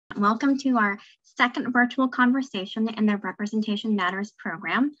Welcome to our second virtual conversation in the Representation Matters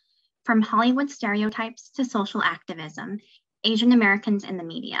program, From Hollywood Stereotypes to Social Activism, Asian Americans in the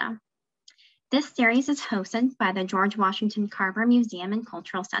Media. This series is hosted by the George Washington Carver Museum and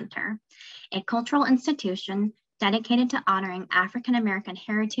Cultural Center, a cultural institution dedicated to honoring African American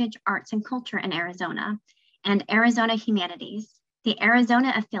heritage, arts, and culture in Arizona, and Arizona Humanities, the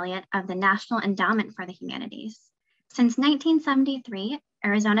Arizona affiliate of the National Endowment for the Humanities. Since 1973,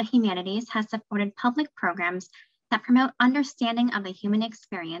 Arizona Humanities has supported public programs that promote understanding of the human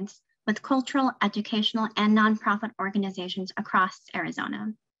experience with cultural, educational, and nonprofit organizations across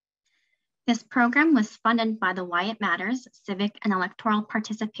Arizona. This program was funded by the Why It Matters Civic and Electoral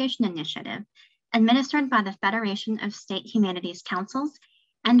Participation Initiative, administered by the Federation of State Humanities Councils,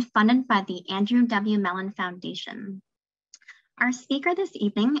 and funded by the Andrew W. Mellon Foundation. Our speaker this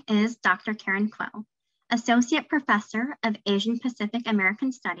evening is Dr. Karen Kuo, Associate Professor of Asian Pacific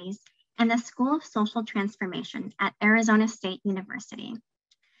American Studies in the School of Social Transformation at Arizona State University.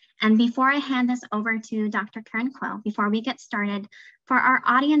 And before I hand this over to Dr. Karen Kuo, before we get started, for our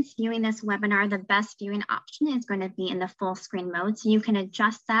audience viewing this webinar, the best viewing option is going to be in the full screen mode. So you can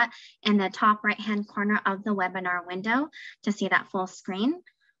adjust that in the top right-hand corner of the webinar window to see that full screen.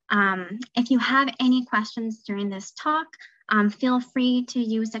 If you have any questions during this talk, feel free to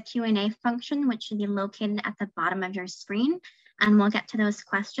use the Q&A function, which should be located at the bottom of your screen, and we'll get to those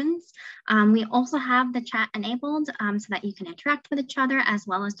questions. We also have the chat enabled so that you can interact with each other, as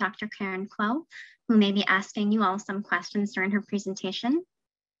well as Dr. Karen Kuo, who may be asking you all some questions during her presentation.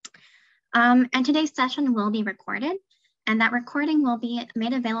 And today's session will be recorded, and that recording will be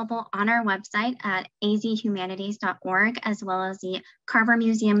made available on our website at azhumanities.org, as well as the Carver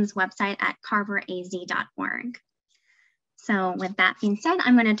Museum's website at carveraz.org. So with that being said,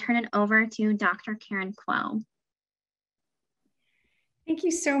 I'm going to turn it over to Dr. Karen Kuo. Thank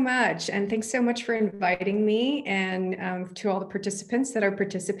you so much. And thanks so much for inviting me, and to all the participants that are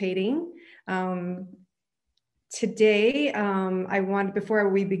participating. Today, before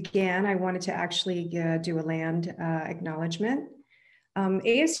we began, I wanted to actually do a land acknowledgement.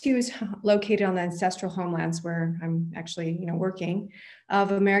 ASU is located on the ancestral homelands where I'm actually working,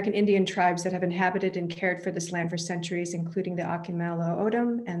 of American Indian tribes that have inhabited and cared for this land for centuries, including the Akimelo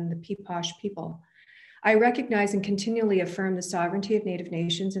Odom and the Peepash people. I recognize and continually affirm the sovereignty of Native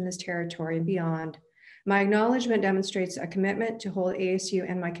nations in this territory and beyond. My acknowledgement demonstrates a commitment to hold ASU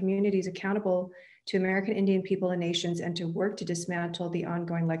and my communities accountable to American Indian people and nations, and to work to dismantle the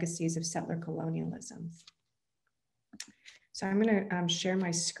ongoing legacies of settler colonialism. So I'm going to share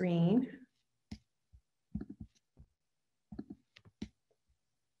my screen.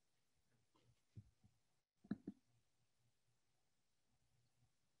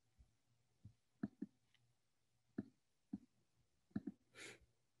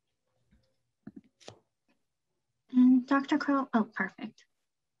 And Dr. Kuo, oh, perfect.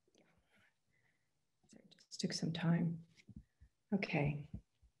 Just took some time. Okay.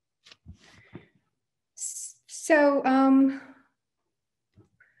 So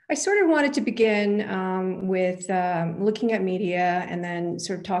I sort of wanted to begin with looking at media, and then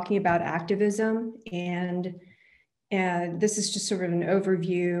sort of talking about activism. And this is just sort of an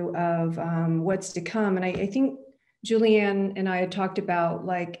overview of what's to come. And I think Julianne and I had talked about,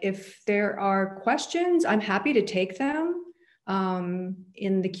 like, if there are questions, I'm happy to take them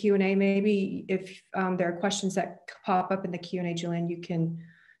in the Q&A. Maybe if there are questions that pop up in the Q&A, Julianne, you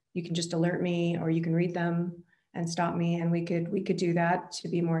can just alert me, or you can read them and stop me, and we could do that to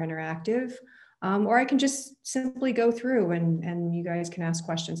be more interactive. Or I can just simply go through, and you guys can ask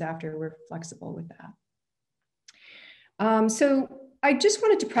questions after. We're flexible with that. So I just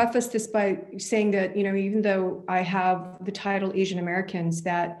wanted to preface this by saying that, even though I have the title Asian Americans,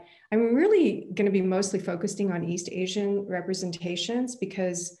 that I'm really going to be mostly focusing on East Asian representations,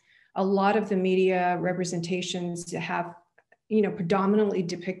 because a lot of the media representations have predominantly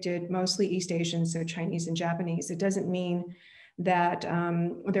depicted mostly East Asians, so Chinese and Japanese. It doesn't mean that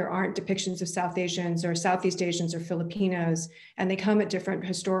there aren't depictions of South Asians or Southeast Asians or Filipinos, and they come at different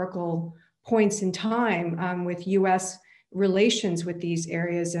historical points in time with US relations with these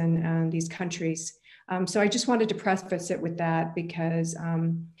areas and these countries. So I just wanted to preface it with that, because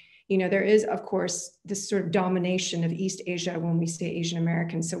there is, of course, this sort of domination of East Asia when we say Asian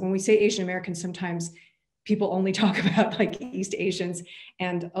Americans. So when we say Asian Americans, sometimes people only talk about like East Asians,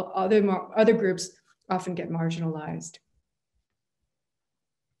 and other groups often get marginalized.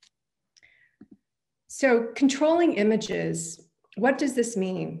 So controlling images, what does this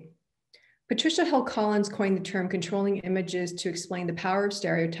mean? Patricia Hill Collins coined the term controlling images to explain the power of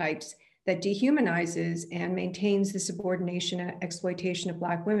stereotypes that dehumanizes and maintains the subordination and exploitation of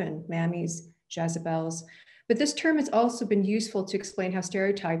Black women, mammies, Jezebels. But this term has also been useful to explain how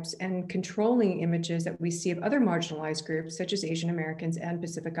stereotypes and controlling images that we see of other marginalized groups, such as Asian Americans and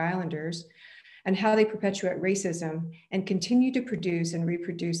Pacific Islanders, and how they perpetuate racism and continue to produce and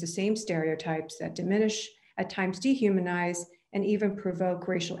reproduce the same stereotypes that diminish, at times dehumanize, and even provoke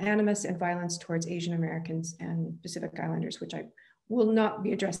racial animus and violence towards Asian Americans and Pacific Islanders, which I will not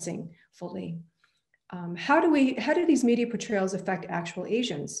be addressing fully. How do these media portrayals affect actual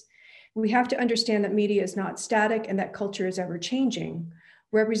Asians? We have to understand that media is not static and that culture is ever changing.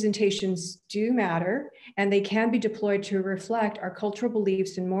 Representations do matter, and they can be deployed to reflect our cultural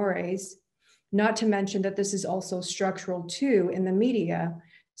beliefs and mores, not to mention that this is also structural too in the media.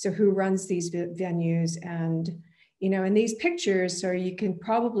 So who runs these venues? And, you know, in these pictures, so you can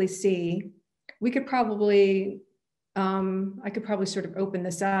probably see, we could probably, I could probably sort of open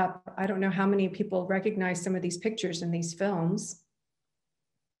this up. I don't know how many people recognize some of these pictures in these films.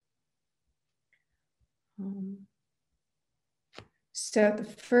 So the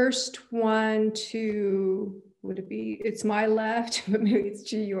first one to, would it be, it's my left, but maybe it's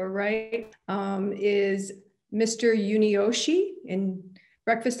to your right, is Mr. Yunioshi in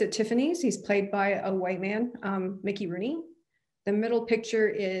Breakfast at Tiffany's. He's played by a white man, Mickey Rooney. The middle picture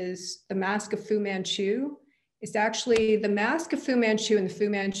is The Mask of Fu Manchu. It's actually the Mask of Fu Manchu and the Fu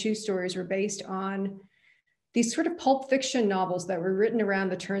Manchu stories were based on these sort of pulp fiction novels that were written around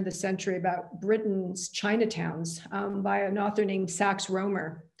the turn of the century about Britain's Chinatowns by an author named Sax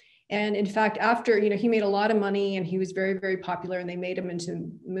Rohmer. And in fact, after, you know, he made a lot of money and he was very, very popular and they made him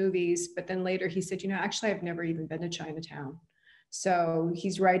into movies. But then later he said, you know, actually, I've never even been to Chinatown. So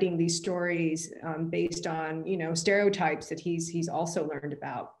he's writing these stories based on, you know, stereotypes that he's also learned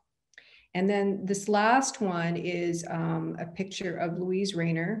about. And then this last one is a picture of Louise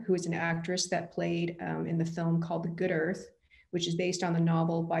Rayner, who is an actress that played in the film called The Good Earth, which is based on the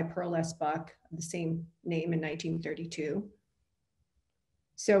novel by Pearl S. Buck, the same name in 1932.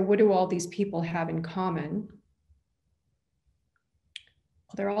 So what do all these people have in common?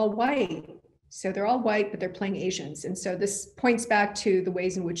 Well, they're all white. So they're all white, but they're playing Asians. And so this points back to the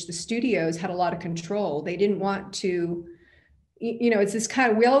ways in which the studios had a lot of control. They didn't want to, you know, it's this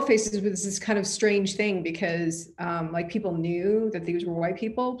kind of, Yellow Faces was this kind of strange thing because like people knew that these were white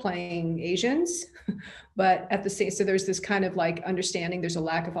people playing Asians, but at the same, so there's this kind of like understanding there's a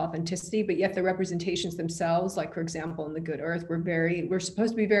lack of authenticity, but yet the representations themselves, like for example, in The Good Earth, we're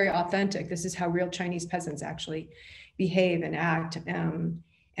supposed to be very authentic. This is how real Chinese peasants actually behave and act.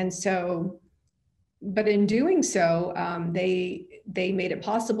 And so, but in doing so, they made it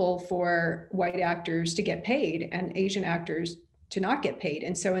possible for white actors to get paid and Asian actors to not get paid.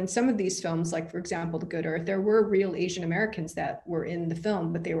 And so in some of these films, like for example, The Good Earth, there were real Asian Americans that were in the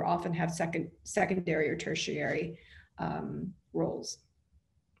film, but they were often have secondary or tertiary roles.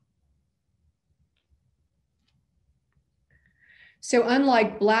 So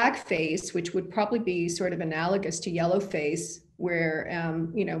unlike blackface, which would probably be sort of analogous to yellowface, where,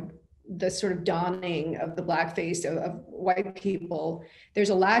 you know, the sort of donning of the blackface of white people, there's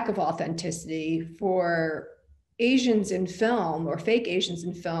a lack of authenticity for Asians in film or fake Asians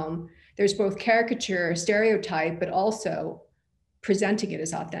in film. There's both caricature, stereotype, but also presenting it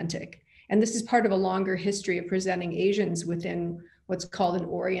as authentic. And this is part of a longer history of presenting Asians within what's called an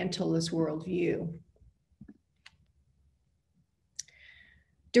Orientalist worldview.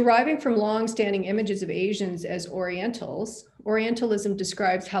 Deriving from long-standing images of Asians as Orientals, Orientalism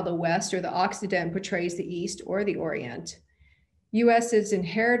describes how the West or the Occident portrays the East or the Orient. US's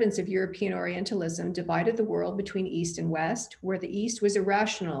inheritance of European Orientalism divided the world between East and West, where the East was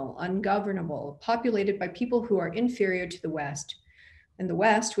irrational, ungovernable, populated by people who are inferior to the West, and the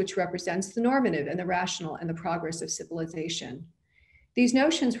West, which represents the normative and the rational and the progress of civilization. These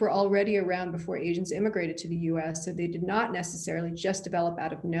notions were already around before Asians immigrated to the US, so they did not necessarily just develop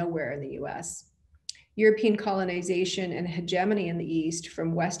out of nowhere in the US. European colonization and hegemony in the East,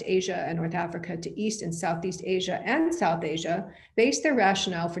 from West Asia and North Africa to East and Southeast Asia and South Asia, based their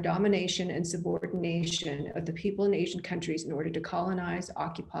rationale for domination and subordination of the people in Asian countries in order to colonize,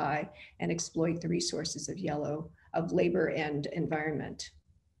 occupy, and exploit the resources of labor and environment.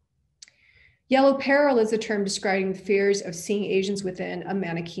 Yellow peril is a term describing the fears of seeing Asians within a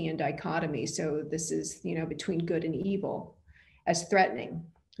Manichaean dichotomy. So this is, you know, between good and evil as threatening.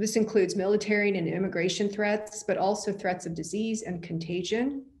 This includes military and immigration threats, but also threats of disease and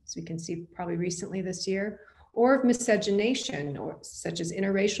contagion, as we can see probably recently this year, or of miscegenation, or such as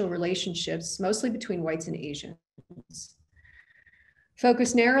interracial relationships, mostly between whites and Asians.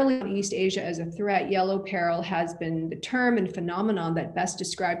 Focused narrowly on East Asia as a threat, yellow peril has been the term and phenomenon that best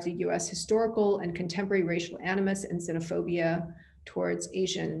describes the US historical and contemporary racial animus and xenophobia towards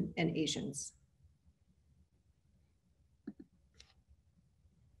Asian and Asians.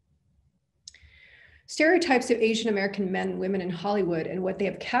 Stereotypes of Asian American men and women in Hollywood and what they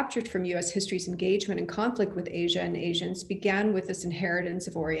have captured from US history's engagement and conflict with Asia and Asians began with this inheritance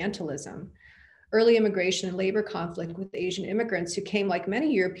of Orientalism. Early immigration and labor conflict with Asian immigrants who came, like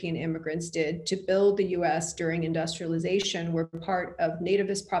many European immigrants did, to build the US during industrialization were part of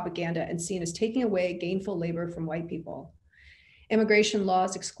nativist propaganda and seen as taking away gainful labor from white people. Immigration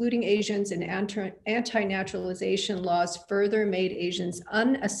laws excluding Asians and anti-naturalization laws further made Asians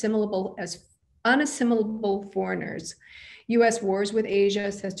unassimilable foreigners. US wars with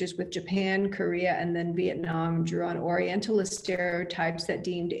Asia, such as with Japan, Korea, and then Vietnam, drew on Orientalist stereotypes that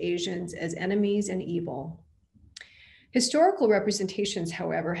deemed Asians as enemies and evil. Historical representations,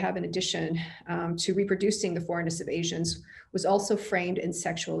 however, have, in addition to reproducing the foreignness of Asians, was also framed in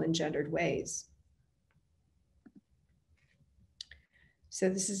sexual and gendered ways. So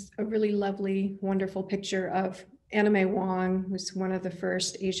this is a really lovely, wonderful picture of Anna May Wong, who's one of the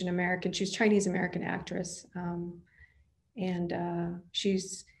first Asian American, she's Chinese American actress.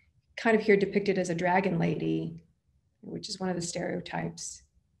 She's kind of here depicted as a dragon lady, which is one of the stereotypes.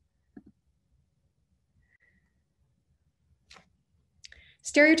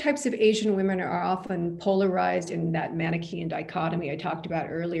 Stereotypes of Asian women are often polarized in that Manichaean dichotomy I talked about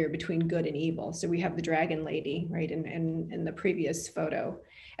earlier between good and evil. So we have the dragon lady, right, in the previous photo,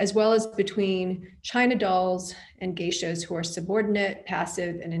 as well as between China dolls and geishas who are subordinate,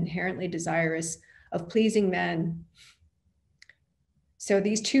 passive, and inherently desirous of pleasing men. So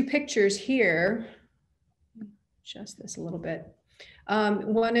these two pictures here, adjust this a little bit.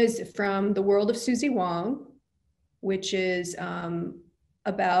 One is from The World of Susie Wong, which is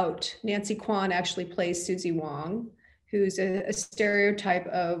about Nancy Kwan actually plays Susie Wong, who's a stereotype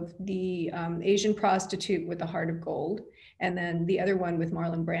of the Asian prostitute with a heart of gold. And then the other one with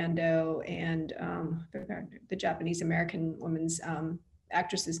Marlon Brando and the Japanese American woman's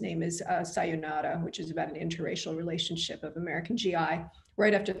actress's name is Sayonara, which is about an interracial relationship of American GI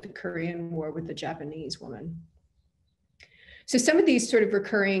right after the Korean War with the Japanese woman. So some of these sort of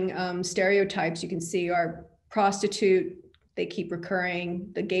recurring stereotypes you can see are prostitute, they keep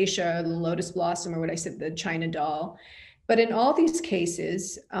recurring, the geisha, the lotus blossom, or what I said, the China doll. But in all these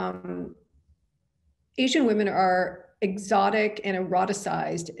cases, Asian women are exotic and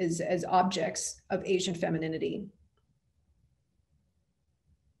eroticized as objects of Asian femininity.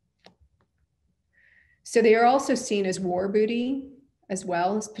 So they are also seen as war booty, as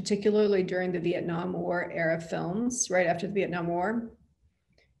well as particularly during the Vietnam War era films, right after the Vietnam War.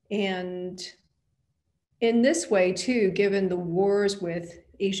 And in this way too, given the wars with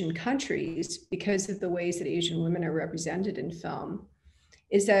Asian countries, because of the ways that Asian women are represented in film,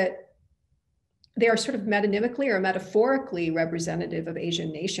 is that they are sort of metonymically or metaphorically representative of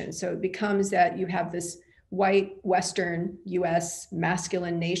Asian nations. So it becomes that you have this white, Western, US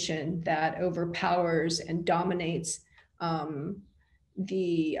masculine nation that overpowers and dominates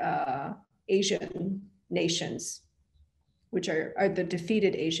the Asian nations, which are the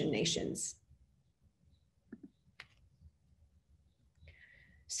defeated Asian nations.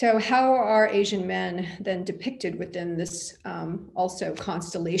 So how are Asian men then depicted within this also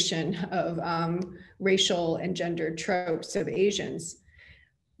constellation of racial and gendered tropes of Asians?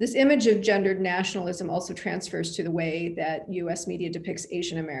 This image of gendered nationalism also transfers to the way that US media depicts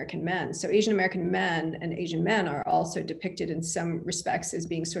Asian American men. So Asian American men and Asian men are also depicted in some respects as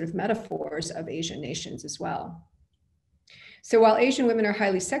being sort of metaphors of Asian nations as well. So while Asian women are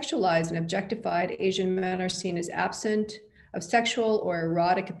highly sexualized and objectified, Asian men are seen as absent of sexual or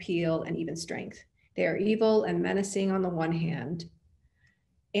erotic appeal and even strength. They are evil and menacing on the one hand.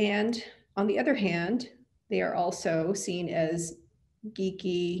 And on the other hand, they are also seen as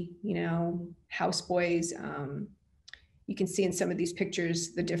geeky, houseboys. You can see in some of these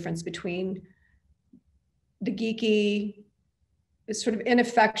pictures the difference between the geeky, sort of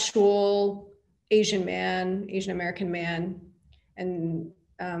ineffectual Asian man, Asian American man, and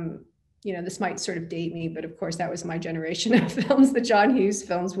this might sort of date me, but of course that was my generation of films, the John Hughes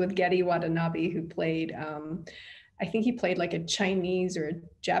films with Getty Watanabe, who played, I think he played like a Chinese or a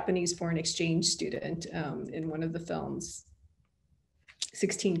Japanese foreign exchange student in one of the films,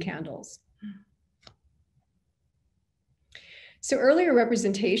 16 Candles. So earlier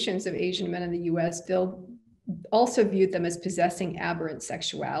representations of Asian men in the US also viewed them as possessing aberrant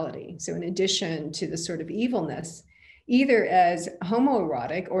sexuality. So in addition to the sort of evilness, either as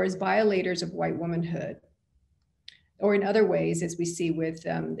homoerotic or as violators of white womanhood. or in other ways, as we see with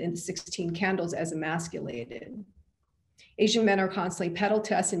in 16 Candles, as emasculated. Asian men are constantly peddled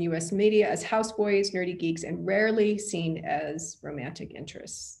to us in US media as houseboys, nerdy geeks, and rarely seen as romantic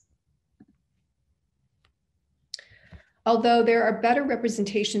interests. Although there are better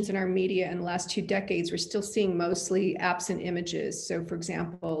representations in our media in the last 2 decades, we're still seeing mostly absent images. So for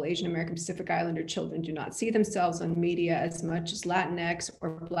example, Asian American Pacific Islander children do not see themselves on media as much as Latinx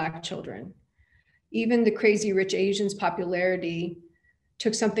or Black children. Even the Crazy Rich Asians popularity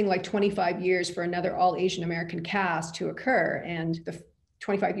took something like 25 years for another all Asian American cast to occur. And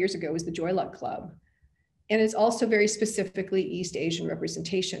 25 years ago was the Joy Luck Club. And it's also very specifically East Asian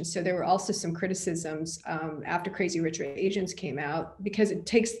representation. So there were also some criticisms after Crazy Rich Asians came out, because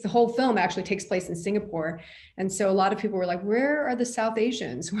the whole film actually takes place in Singapore. And so a lot of people were like, where are the South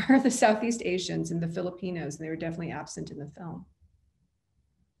Asians? Where are the Southeast Asians and the Filipinos? And they were definitely absent in the film.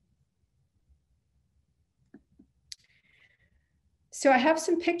 So I have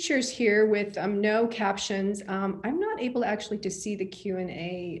some pictures here with no captions. I'm not able actually to see the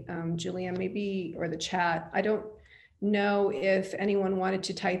Q&A, Julianne, maybe, or the chat. I don't know if anyone wanted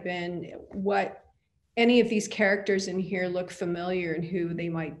to type in what any of these characters in here look familiar and who they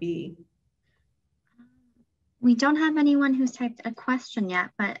might be. We don't have anyone who's typed a question yet,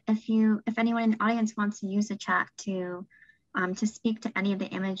 but if anyone in the audience wants to use the chat to speak to any of the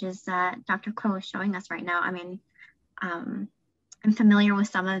images that Dr. Ko is showing us right now, I mean, I'm familiar with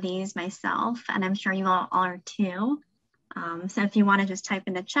some of these myself, and I'm sure you all are too. So if you want to just type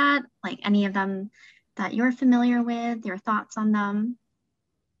in the chat, like any of them that you're familiar with, your thoughts on them.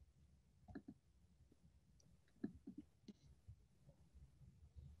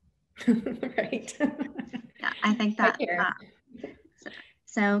 Right. Yeah, I think that.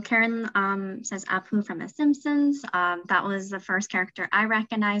 So Karen says Apu from The Simpsons. That was the first character I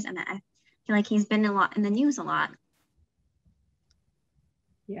recognize, and I feel like he's been in the news a lot.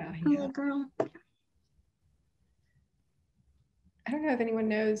 Yeah. Hula Girl. I don't know if anyone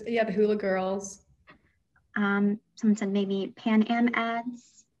knows. Yeah, the Hula Girls. Someone said maybe Pan Am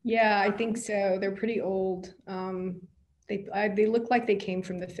ads. Yeah, I think so. They're pretty old. They look like they came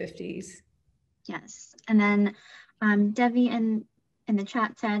from the 50s. Yes, and then Devi in the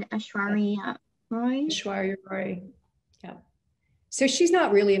chat said Aishwarya Roy. Aishwarya Roy. Yeah. So she's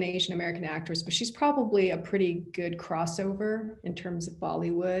not really an Asian American actress, but she's probably a pretty good crossover in terms of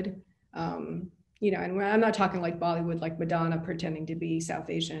Bollywood. You know, and I'm not talking like Bollywood, like Madonna pretending to be South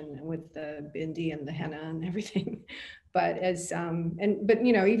Asian with the bindi and the henna and everything. But but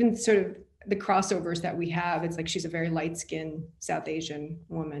you know, even sort of the crossovers that we have, it's like she's a very light-skinned South Asian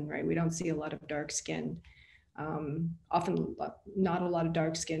woman, right? We don't see a lot of dark skin. Often not a lot of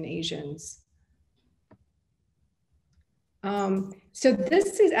dark-skinned Asians. So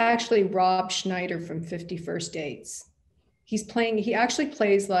this is actually Rob Schneider from 50 First Dates. He actually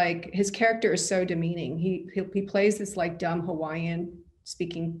plays like, his character is so demeaning. He plays this like dumb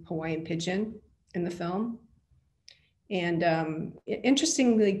speaking Hawaiian pidgin in the film. And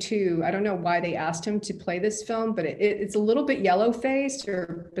interestingly too, I don't know why they asked him to play this film, but it's a little bit yellow-faced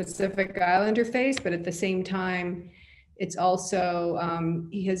or Pacific Islander faced, but at the same time, it's also,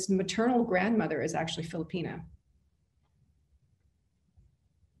 his maternal grandmother is actually Filipina.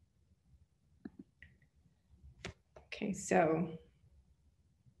 Okay, so.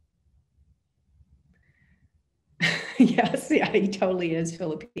 Yes, yeah, he totally is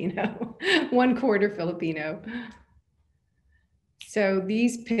Filipino, 1/4 Filipino. So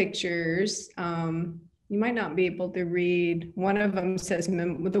these pictures, you might not be able to read. One of them says,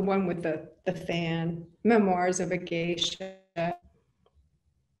 the one with the fan, Memoirs of a Geisha.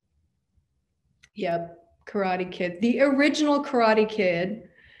 Yep, Karate Kid, the original Karate Kid.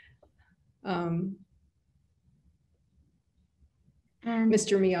 And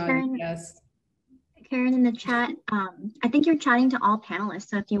Mr. Miyagi, Karen, yes. Karen in the chat, I think you're chatting to all panelists.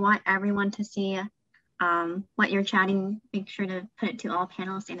 So if you want everyone to see what you're chatting, make sure to put it to all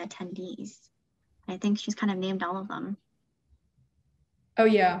panelists and attendees. I think she's kind of named all of them. Oh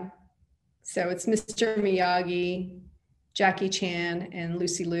yeah. So it's Mr. Miyagi, Jackie Chan, and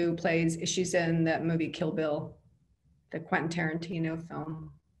Lucy Liu she's in that movie Kill Bill, the Quentin Tarantino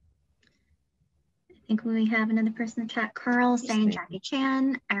film. I think we have another person in the chat, Carl, saying Jackie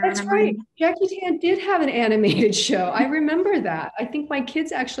Chan. That's right. Jackie Chan did have an animated show. I remember that. I think my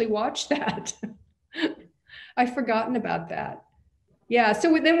kids actually watched that. I've forgotten about that. Yeah,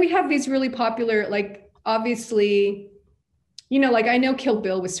 so then we have these really popular, like, obviously, you know, like I know Kill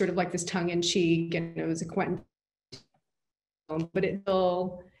Bill was sort of like this tongue-in-cheek and it was a Quentin film, but it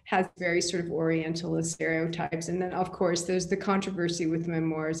still has very sort of Orientalist stereotypes. And then of course, there's the controversy with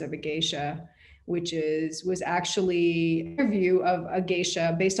Memoirs of a Geisha, which was actually an interview of a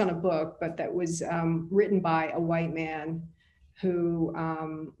geisha based on a book, but that was written by a white man who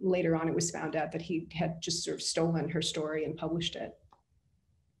later on it was found out that he had just sort of stolen her story and published it.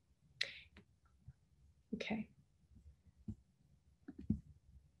 Okay.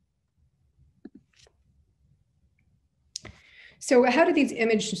 So how did these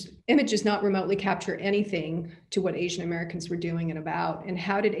images not remotely capture anything to what Asian Americans were doing and about? And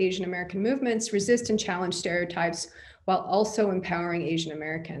how did Asian American movements resist and challenge stereotypes while also empowering Asian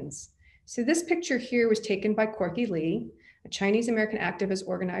Americans? So this picture here was taken by Corky Lee, a Chinese American activist,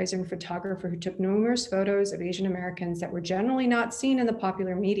 organizer, and photographer who took numerous photos of Asian Americans that were generally not seen in the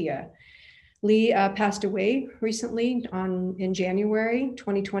popular media. Lee passed away recently in January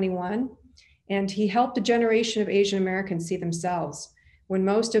 2021. And he helped a generation of Asian Americans see themselves when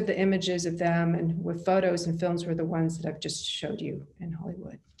most of the images of them and with photos and films were the ones that I've just showed you in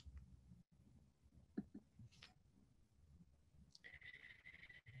Hollywood.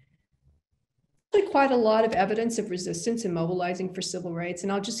 Quite a lot of evidence of resistance and mobilizing for civil rights.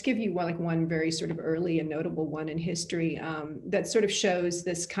 And I'll just give you one very sort of early and notable one in history that sort of shows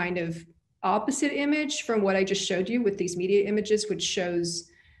this kind of opposite image from what I just showed you with these media images, which shows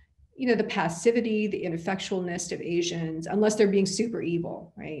the passivity, the ineffectualness of Asians, unless they're being super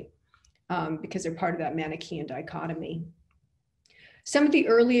evil, right? Because they're part of that Manichaean dichotomy. Some of the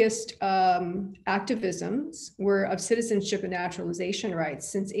earliest activisms were of citizenship and naturalization rights,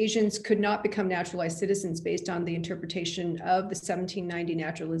 since Asians could not become naturalized citizens based on the interpretation of the 1790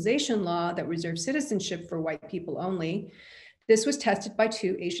 naturalization law that reserved citizenship for white people only. This was tested by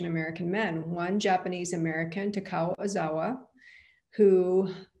two Asian American men, one Japanese American, Takao Ozawa, who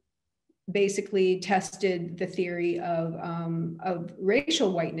basically tested the theory of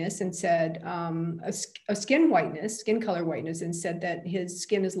racial whiteness and said a skin color whiteness, and said that his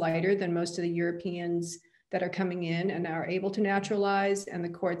skin is lighter than most of the Europeans that are coming in and are able to naturalize. And the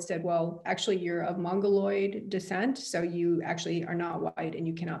court said, well, actually you're of Mongoloid descent, so you actually are not white and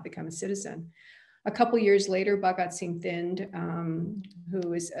you cannot become a citizen. A couple years later, Bhagat Singh Thind,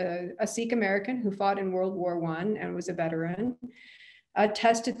 who is a Sikh American who fought in World War I and was a veteran,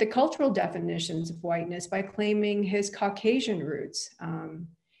 tested the cultural definitions of whiteness by claiming his Caucasian roots.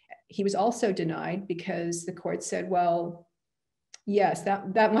 He was also denied because the court said, well, yes,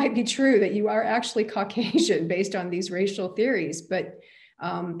 that might be true, that you are actually Caucasian based on these racial theories, but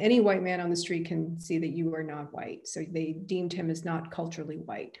any white man on the street can see that you are not white. So they deemed him as not culturally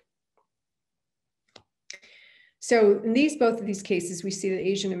white. So in both of these cases, we see that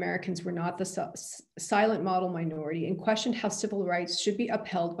Asian Americans were not the silent model minority and questioned how civil rights should be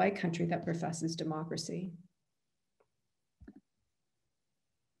upheld by a country that professes democracy.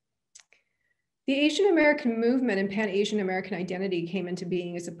 The Asian American movement and Pan-Asian American identity came into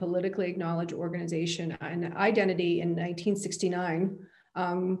being as a politically acknowledged organization and identity in 1969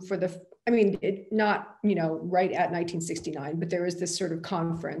 not right at 1969, but there was this sort of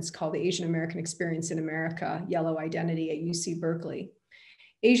conference called the Asian American Experience in America, Yellow Identity, at UC Berkeley.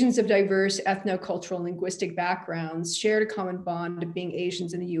 Asians of diverse ethno-cultural and linguistic backgrounds shared a common bond of being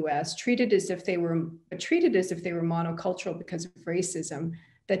Asians in the US, treated as if they were monocultural because of racism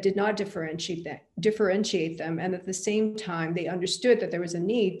that did not differentiate them. And at the same time, they understood that there was a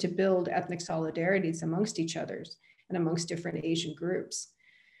need to build ethnic solidarities amongst each others and amongst different Asian groups.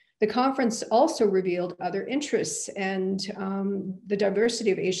 The conference also revealed other interests and the diversity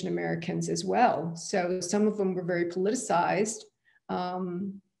of Asian Americans as well. So some of them were very politicized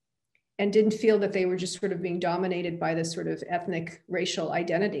and didn't feel that they were just sort of being dominated by this sort of ethnic racial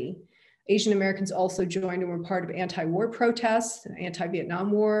identity. Asian Americans also joined and were part of anti-war protests,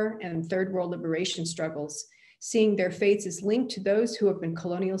 anti-Vietnam War, and Third World liberation struggles, seeing their fates as linked to those who have been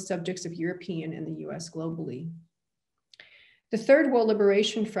colonial subjects of European and the US globally. The Third World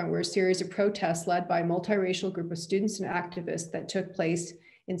Liberation Front were a series of protests led by a multiracial group of students and activists that took place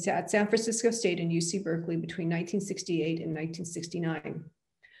at San Francisco State and UC Berkeley between 1968 and 1969.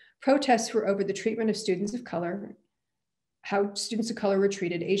 Protests were over the treatment of students of color, how students of color were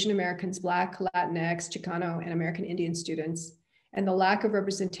treated, Asian Americans, Black, Latinx, Chicano, and American Indian students, and the lack of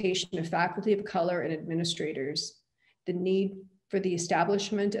representation of faculty of color and administrators, the need for the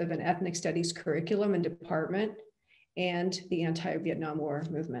establishment of an ethnic studies curriculum and department, and the anti-Vietnam War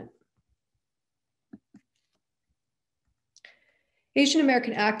movement. Asian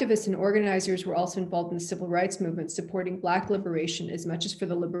American activists and organizers were also involved in the civil rights movement, supporting Black liberation as much as for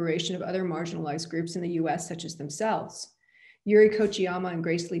the liberation of other marginalized groups in the US, such as themselves. Yuri Kochiyama and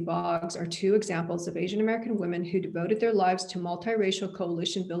Grace Lee Boggs are two examples of Asian American women who devoted their lives to multiracial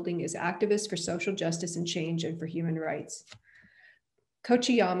coalition building as activists for social justice and change and for human rights.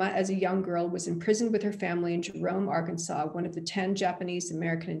 Kochiyama, as a young girl, was imprisoned with her family in Jerome, Arkansas, one of the 10 Japanese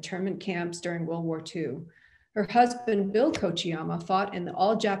American internment camps during World War II. Her husband, Bill Kochiyama, fought in the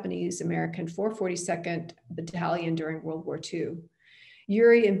all-Japanese American 442nd Battalion during World War II.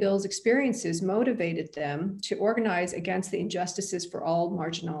 Yuri and Bill's experiences motivated them to organize against the injustices for all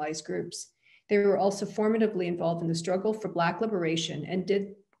marginalized groups. They were also formidably involved in the struggle for Black liberation and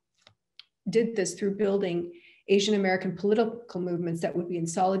did this through building Asian American political movements that would be in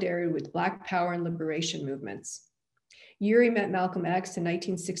solidarity with Black power and liberation movements. Yuri met Malcolm X in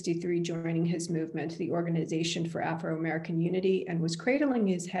 1963, joining his movement, the Organization for Afro-American Unity, and was cradling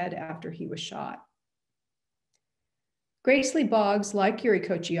his head after he was shot. Grace Lee Boggs, like Yuri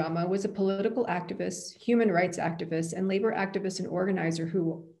Kochiyama, was a political activist, human rights activist, and labor activist and organizer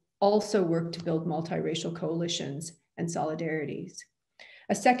who also worked to build multiracial coalitions and solidarities.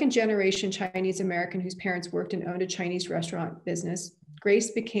 A second-generation Chinese American whose parents worked and owned a Chinese restaurant business,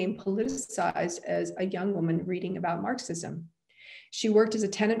 Grace became politicized as a young woman reading about Marxism. She worked as a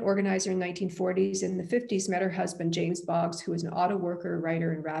tenant organizer in the 1940s. In the 50s, met her husband, James Boggs, who was an auto worker,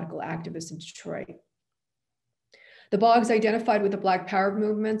 writer, and radical activist in Detroit. The Boggs identified with the Black Power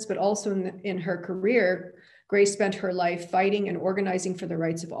movements, but also in her career, Grace spent her life fighting and organizing for the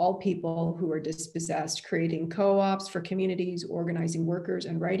rights of all people who were dispossessed, creating co-ops for communities, organizing workers,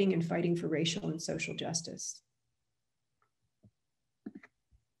 and writing and fighting for racial and social justice.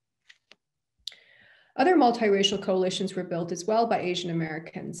 Other multiracial coalitions were built as well by Asian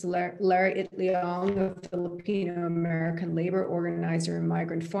Americans. Larry Itliong, a Filipino-American labor organizer and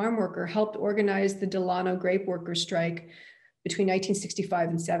migrant farm worker, helped organize the Delano grape worker strike between 1965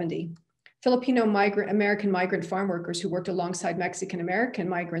 and 70. Filipino American migrant farm workers who worked alongside Mexican-American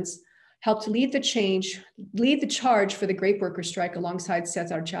migrants helped lead the charge for the grape worker strike alongside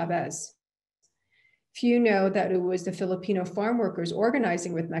Cesar Chavez. Few know that it was the Filipino farm workers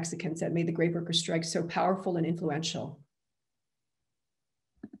organizing with Mexicans that made the grape worker strike so powerful and influential.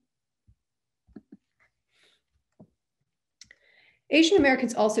 Asian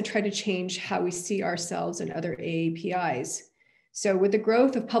Americans also try to change how we see ourselves and other AAPIs. So with the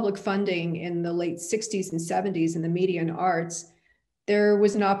growth of public funding in the late 60s and 70s in the media and arts, there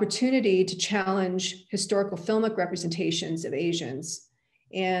was an opportunity to challenge historical filmic representations of Asians.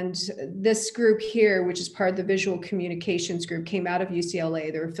 And this group here, which is part of the visual communications group, came out of UCLA.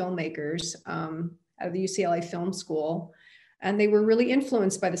 They were filmmakers out of the UCLA Film School. And they were really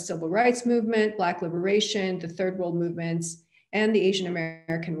influenced by the civil rights movement, Black liberation, the third world movements, and the Asian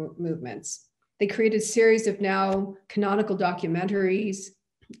American movements. They created a series of now canonical documentaries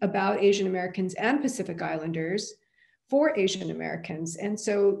about Asian Americans and Pacific Islanders for Asian Americans. And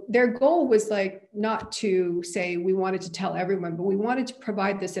so their goal was like not to say we wanted to tell everyone, but we wanted to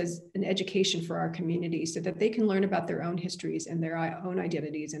provide this as an education for our community so that they can learn about their own histories and their own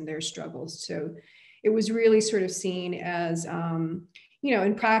identities and their struggles. So it was really sort of seen as,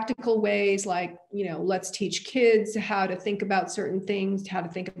 in practical ways, like, let's teach kids how to think about certain things, how to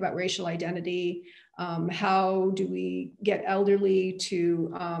think about racial identity. How do we get elderly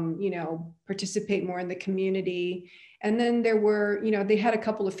to, participate more in the community? And then there were, they had a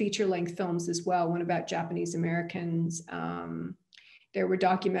couple of feature-length films as well, one about Japanese Americans. There were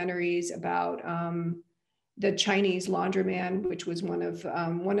documentaries about the Chinese laundroman, which was one of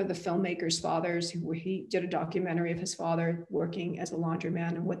the filmmaker's fathers, he did a documentary of his father working as a laundroman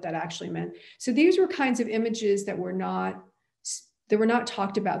and what that actually meant. So these were kinds of images that were not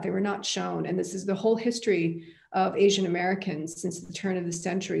talked about, they were not shown. And this is the whole history of Asian Americans since the turn of the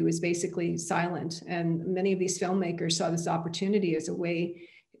century was basically silent. And many of these filmmakers saw this opportunity as a way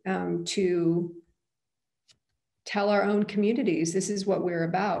to tell our own communities, this is what we're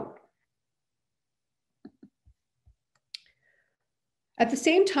about. At the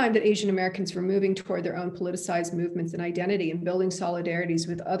same time that Asian Americans were moving toward their own politicized movements and identity and building solidarities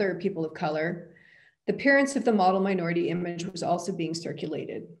with other people of color, the appearance of the model minority image was also being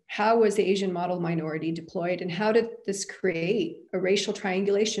circulated. How was the Asian model minority deployed, and how did this create a racial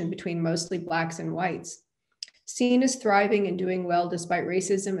triangulation between mostly Blacks and whites? Seen as thriving and doing well despite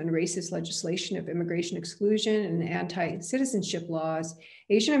racism and racist legislation of immigration exclusion and anti-citizenship laws,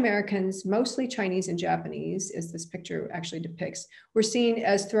 Asian Americans, mostly Chinese and Japanese, as this picture actually depicts, were seen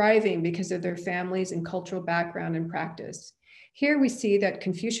as thriving because of their families and cultural background and practice. Here we see that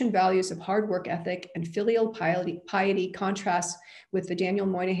Confucian values of hard work ethic and filial piety contrast with the Daniel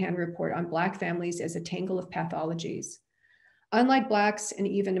Moynihan report on Black families as a tangle of pathologies. Unlike Blacks and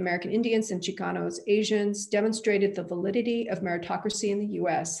even American Indians and Chicanos, Asians demonstrated the validity of meritocracy in the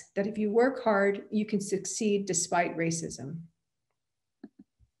US, that if you work hard, you can succeed despite racism.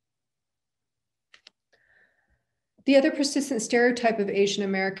 The other persistent stereotype of Asian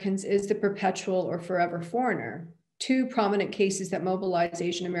Americans is the perpetual or forever foreigner. Two prominent cases that mobilize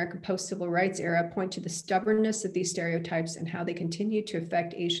Asian American post-civil rights era point to the stubbornness of these stereotypes and how they continue to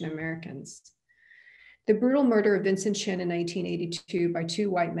affect Asian Americans. The brutal murder of Vincent Chin in 1982 by two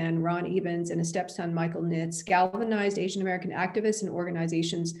white men, Ron Ebens and his stepson, Michael Nitz, galvanized Asian American activists and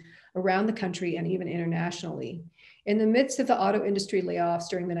organizations around the country and even internationally. In the midst of the auto industry layoffs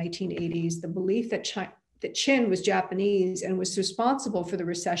during the 1980s, the belief that Chin was Japanese and was responsible for the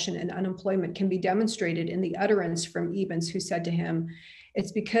recession and unemployment can be demonstrated in the utterance from Ebens, who said to him,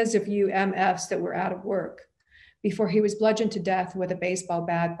 "It's because of you MFs that we're out of work," before he was bludgeoned to death with a baseball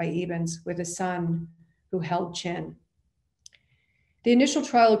bat by Ebens with his son who held Chin. The initial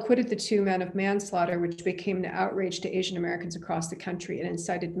trial acquitted the two men of manslaughter, which became an outrage to Asian Americans across the country and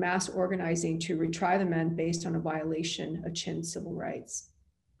incited mass organizing to retry the men based on a violation of Chin's civil rights.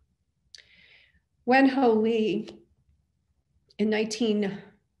 Wen Ho Lee, in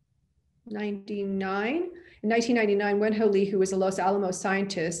 1999, Wen Ho Lee, who was a Los Alamos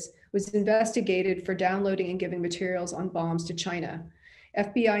scientist, was investigated for downloading and giving materials on bombs to China.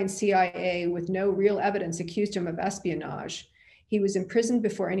 FBI and CIA, with no real evidence, accused him of espionage. He was imprisoned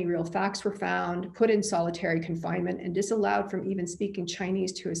before any real facts were found, put in solitary confinement, and disallowed from even speaking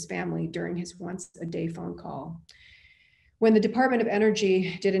Chinese to his family during his once-a-day phone call. When the Department of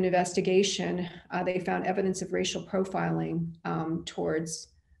Energy did an investigation, they found evidence of racial profiling towards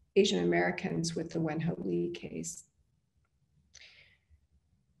Asian Americans with the Wen Ho Lee case.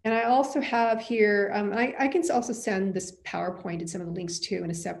 And I also have here, I can also send this PowerPoint and some of the links too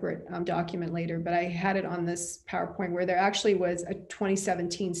in a separate document later, but I had it on this PowerPoint where there actually was a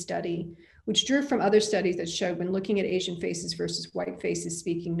 2017 study, which drew from other studies that showed when looking at Asian faces versus white faces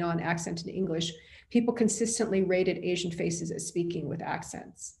speaking non-accented English, people consistently rated Asian faces as speaking with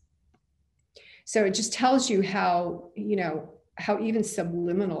accents. So it just tells you how, how even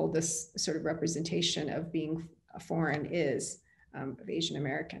subliminal this sort of representation of being foreign is. Of Asian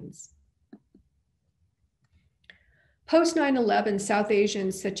Americans. Post 9/11, South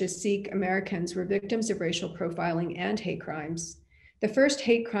Asians such as Sikh Americans were victims of racial profiling and hate crimes. The first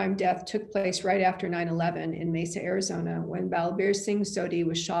hate crime death took place right after 9/11 in Mesa, Arizona, when Balbir Singh Sodhi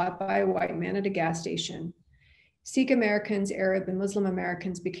was shot by a white man at a gas station. Sikh Americans, Arab, and Muslim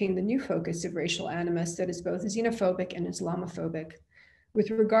Americans became the new focus of racial animus that is both xenophobic and Islamophobic. With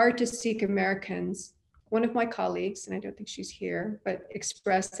regard to Sikh Americans, one of my colleagues, and I don't think she's here, but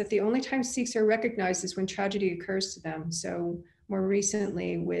expressed that the only time Sikhs are recognized is when tragedy occurs to them. So more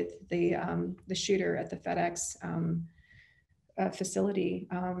recently with the shooter at the FedEx facility,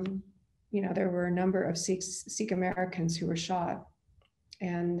 there were a number of Sikh Americans who were shot.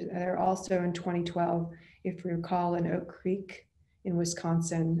 And there also in 2012, if we recall, in Oak Creek in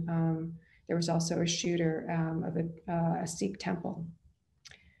Wisconsin, there was also a shooter of a Sikh temple.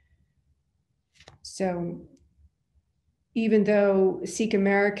 So even though Sikh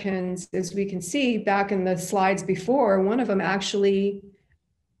Americans, as we can see back in the slides before, one of them actually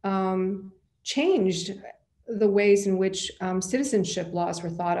changed the ways in which citizenship laws were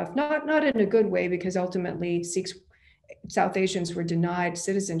thought of, not in a good way, because ultimately South Asians were denied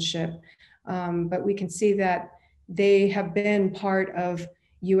citizenship, but we can see that they have been part of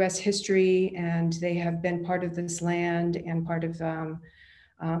US history, and they have been part of this land and part of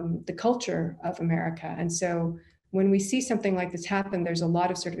the culture of America. And so when we see something like this happen, there's a lot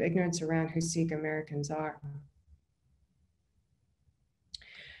of sort of ignorance around who Sikh Americans are.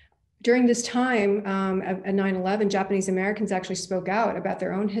 During this time at 9/11, Japanese Americans actually spoke out about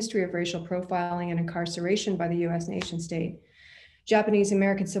their own history of racial profiling and incarceration by the US nation state. Japanese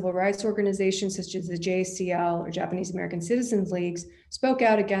American civil rights organizations such as the JCL or Japanese American Citizens Leagues spoke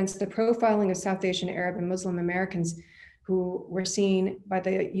out against the profiling of South Asian, Arab, and Muslim Americans who were seen by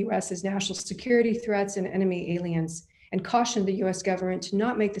the US as national security threats and enemy aliens, and cautioned the US government to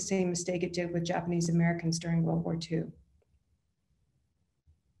not make the same mistake it did with Japanese Americans during World War II.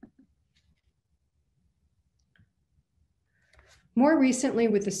 More recently,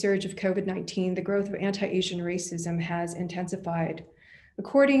 with the surge of COVID-19, the growth of anti-Asian racism has intensified.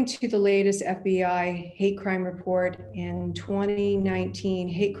 According to the latest FBI hate crime report in 2019,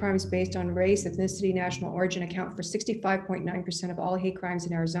 hate crimes based on race, ethnicity, national origin account for 65.9% of all hate crimes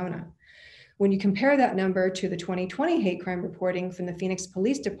in Arizona. When you compare that number to the 2020 hate crime reporting from the Phoenix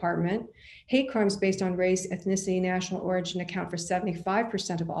Police Department, hate crimes based on race, ethnicity, national origin account for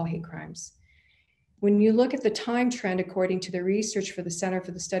 75% of all hate crimes. When you look at the time trend, according to the research for the Center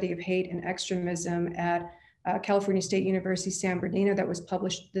for the Study of Hate and Extremism at California State University, San Bernardino, that was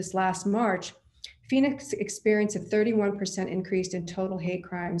published this last March, Phoenix experienced a 31% increase in total hate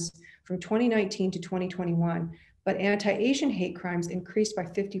crimes from 2019 to 2021, but anti-Asian hate crimes increased by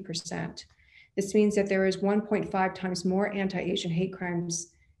 50%. This means that there is 1.5 times more anti-Asian hate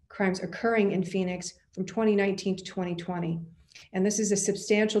crimes occurring in Phoenix from 2019 to 2020. And this is a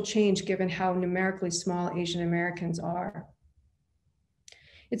substantial change given how numerically small Asian Americans are.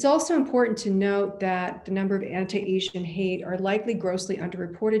 It's also important to note that the number of anti-Asian hate are likely grossly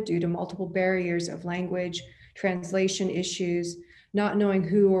underreported due to multiple barriers of language, translation issues, not knowing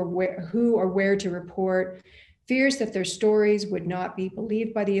who or where to report, fears that their stories would not be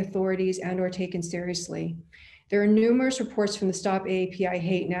believed by the authorities and or taken seriously. There are numerous reports from the Stop AAPI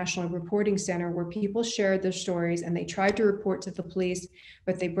Hate National Reporting Center where people shared their stories and they tried to report to the police,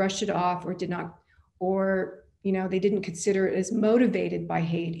 but they brushed it off or did not, or they didn't consider it as motivated by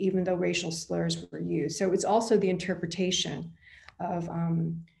hate, even though racial slurs were used. So it's also the interpretation of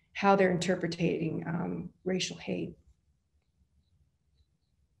how they're interpreting racial hate.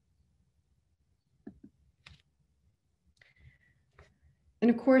 And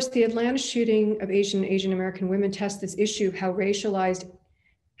of course, the Atlanta shooting of Asian American women tests this issue of how racialized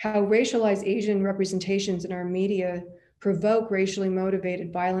Asian representations in our media provoke racially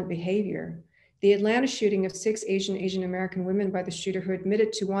motivated violent behavior. The Atlanta shooting of 6 Asian American women by the shooter who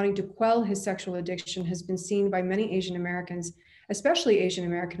admitted to wanting to quell his sexual addiction has been seen by many Asian Americans, especially Asian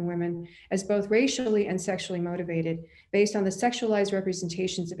American women, as both racially and sexually motivated, based on the sexualized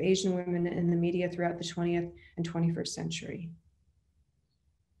representations of Asian women in the media throughout the 20th and 21st century.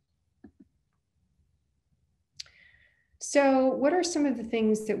 So what are some of the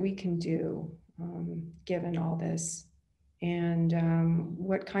things that we can do given all this? And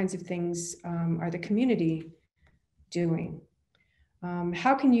what kinds of things are the community doing?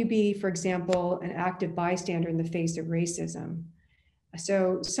 How can you be, for example, an active bystander in the face of racism?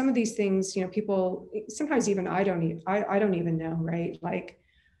 So some of these things, people, sometimes even I don't even know, right? Like,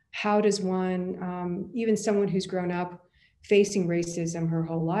 how does one, even someone who's grown up facing racism her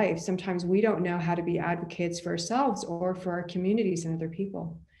whole life, sometimes we don't know how to be advocates for ourselves or for our communities and other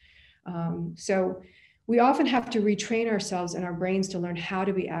people. So we often have to retrain ourselves and our brains to learn how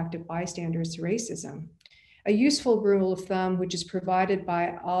to be active bystanders to racism. A useful rule of thumb, which is provided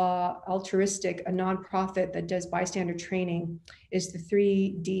by Altruistic, a nonprofit that does bystander training, is the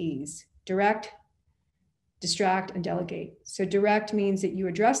 3 Ds: direct, distract, and delegate. So direct means that you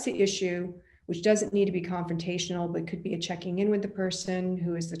address the issue, which doesn't need to be confrontational, but could be a checking in with the person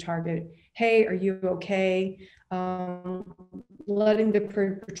who is the target. Hey, are you okay? Letting the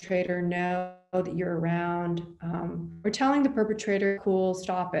perpetrator know that you're around, or telling the perpetrator, cool,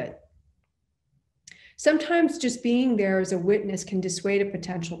 stop it. Sometimes just being there as a witness can dissuade a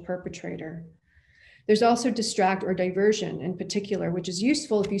potential perpetrator. There's also distract or diversion in particular, which is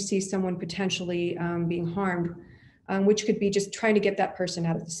useful if you see someone potentially being harmed, which could be just trying to get that person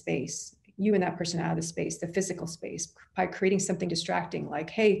out of the space, you and that person out of the space, the physical space, by creating something distracting like,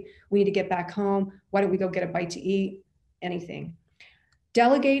 hey, we need to get back home. Why don't we go get a bite to eat? Anything.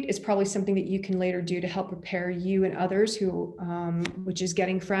 Delegate is probably something that you can later do to help prepare you and others who, which is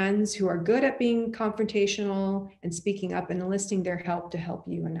getting friends who are good at being confrontational and speaking up and enlisting their help to help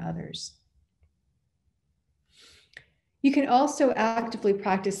you and others. You can also actively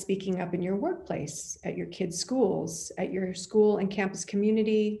practice speaking up in your workplace, at your kids' schools, at your school and campus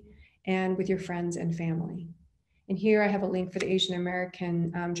community, and with your friends and family. And here I have a link for the Asian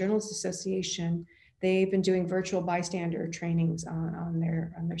American Journalists Association. They've been doing virtual bystander trainings on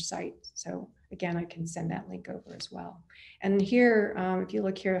their site. So again, I can send that link over as well. And here, if you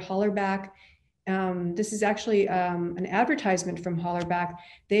look here, Hollerback, this is actually an advertisement from Hollerback.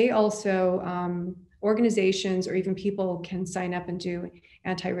 They also, organizations or even people can sign up and do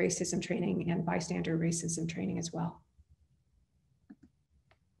anti-racism training and bystander racism training as well.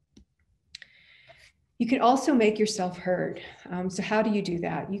 You can also make yourself heard. So how do you do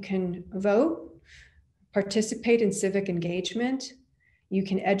that? You can vote, participate in civic engagement. You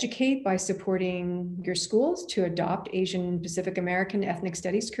can educate by supporting your schools to adopt Asian Pacific American ethnic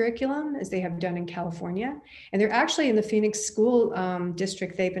studies curriculum, as they have done in California. And they're actually in the Phoenix school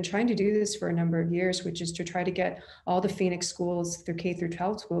district. They've been trying to do this for a number of years, which is to try to get all the Phoenix schools, through K through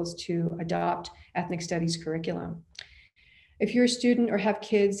 12 schools, to adopt ethnic studies curriculum. If you're a student or have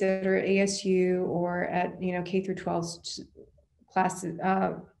kids that are at ASU or at K through 12 classes,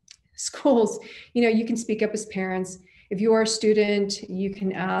 schools, you can speak up as parents. If you are a student, you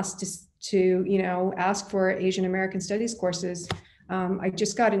can ask to ask for Asian American Studies courses. I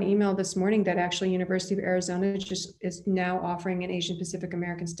just got an email this morning that actually University of Arizona just is now offering an Asian Pacific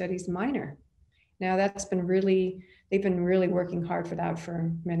American Studies minor. Now they've been really working hard for that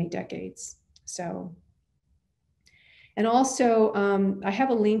for many decades. So And also, I have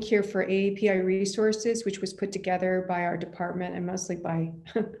a link here for AAPI resources, which was put together by our department and mostly by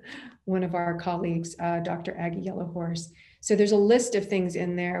one of our colleagues, Dr. Aggie Yellowhorse. So there's a list of things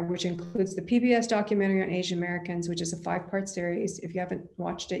in there, which includes the PBS documentary on Asian Americans, which is a 5-part series. If you haven't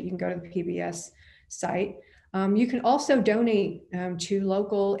watched it, you can go to the PBS site. You can also donate to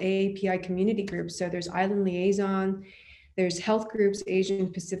local AAPI community groups. So there's Island Liaison, there's health groups,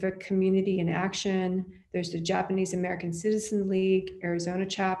 Asian Pacific Community in Action, there's the Japanese American Citizen League, Arizona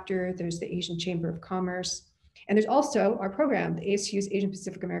chapter, there's the Asian Chamber of Commerce, and there's also our program, the ASU's Asian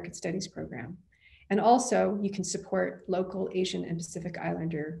Pacific American Studies program. And also you can support local Asian and Pacific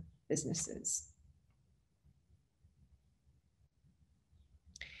Islander businesses.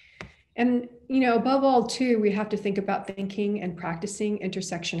 And, above all too, we have to think about thinking and practicing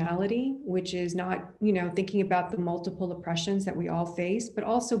intersectionality, which is not, thinking about the multiple oppressions that we all face, but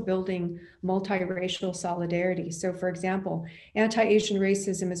also building multiracial solidarity. So for example, anti-Asian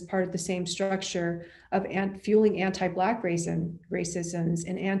racism is part of the same structure of fueling anti-Black racisms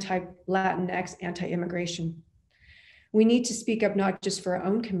and anti-Latinx, anti-immigration. We need to speak up not just for our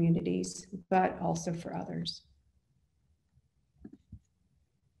own communities, but also for others.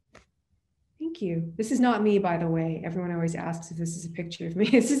 Thank you. This is not me, by the way. Everyone always asks if this is a picture of me.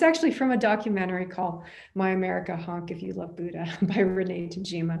 This is actually from a documentary called My America Honk If You Love Buddha by Renee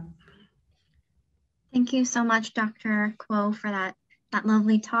Tajima. Thank you so much, Dr. Kuo, for that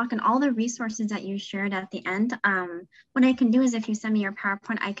lovely talk and all the resources that you shared at the end. What I can do is if you send me your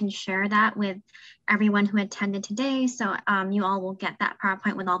PowerPoint, I can share that with everyone who attended today. So you all will get that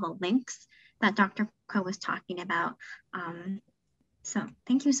PowerPoint with all the links that Dr. Kuo was talking about. So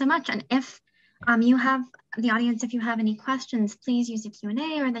thank you so much. And if you have the audience, if you have any questions, please use the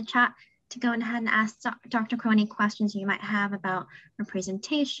Q&A or the chat to go ahead and ask Dr. Kuo any questions you might have about her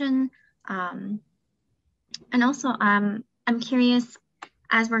presentation. And also, I'm curious,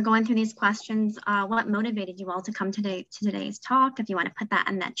 as we're going through these questions, what motivated you all to come to today's talk? If you want to put that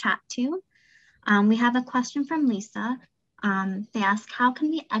in that chat too. We have a question from Lisa. They ask, how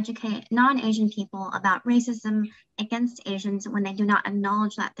can we educate non-Asian people about racism against Asians when they do not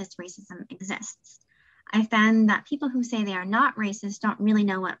acknowledge that this racism exists? I found that people who say they are not racist don't really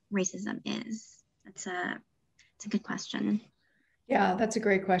know what racism is. It's a good question. Yeah, that's a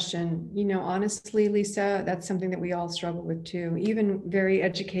great question. Honestly, Lisa, that's something that we all struggle with too. Even very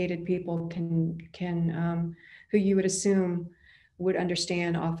educated people can who you would assume would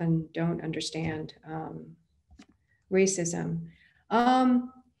understand, often don't understand racism.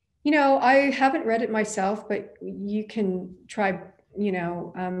 I haven't read it myself, but you can try,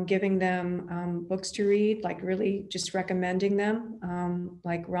 giving them books to read, like really just recommending them,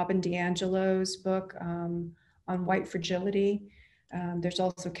 like Robin DiAngelo's book on white fragility. There's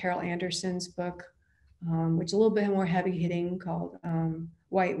also Carol Anderson's book, which is a little bit more heavy hitting, called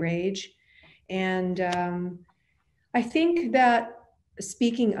White Rage. And I think that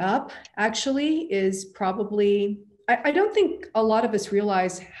speaking up actually is probably, I don't think a lot of us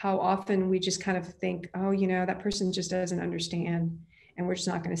realize how often we just kind of think, oh, that person just doesn't understand and we're just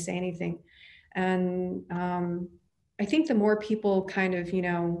not going to say anything. And I think the more people kind of,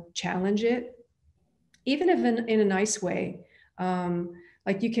 challenge it, even if in a nice way,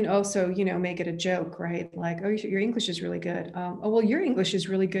 like you can also, make it a joke, right? Like, oh, your English is really good. Oh, well, your English is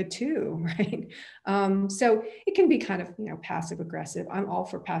really good too, right? So it can be kind of, passive aggressive. I'm all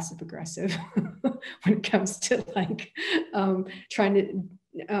for passive aggressive when it comes to like trying to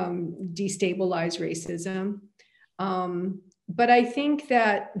destabilize racism. But I think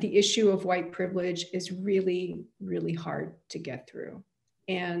that the issue of white privilege is really, really hard to get through.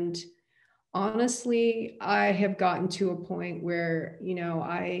 And honestly, I have gotten to a point where,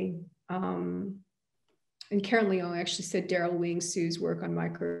 and Karen Leong actually said Daryl Wing Sue's work on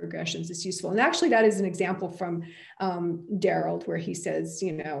microaggressions is useful. And actually that is an example from Daryl, where he says,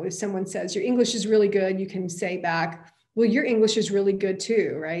 if someone says your English is really good, you can say back, well, your English is really good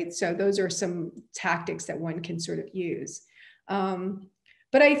too, right? So those are some tactics that one can sort of use.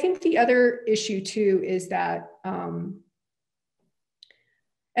 But I think the other issue too is that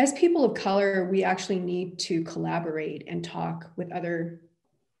as people of color, we actually need to collaborate and talk with other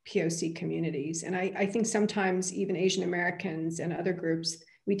POC communities. And I think sometimes even Asian Americans and other groups,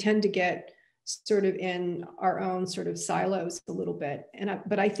 we tend to get sort of in our own sort of silos a little bit.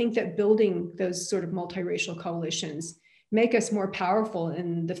 But I think that building those sort of multiracial coalitions make us more powerful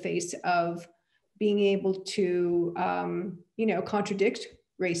in the face of being able to, contradict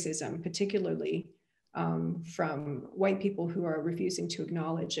racism, particularly from white people who are refusing to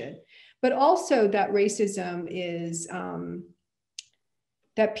acknowledge it. But also that racism is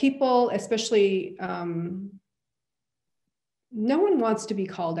that people, especially no one wants to be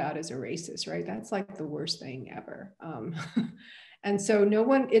called out as a racist, right? That's like the worst thing ever. And so no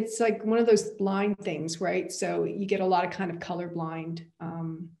one, it's like one of those blind things, right? So you get a lot of kind of colorblind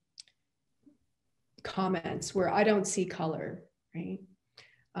comments where I don't see color, right?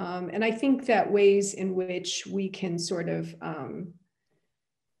 And I think that ways in which we can sort of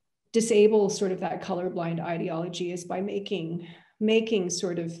disable sort of that colorblind ideology is by making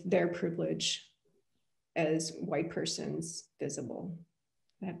sort of their privilege as white persons visible.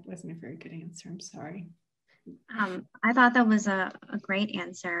 That wasn't a very good answer, I'm sorry. I thought that was a great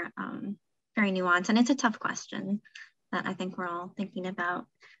answer, very nuanced, and it's a tough question that I think we're all thinking about.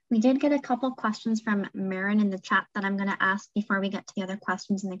 We did get a couple questions from Marin in the chat that I'm going to ask before we get to the other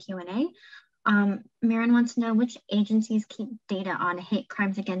questions in the Q&A. Marin wants to know which agencies keep data on hate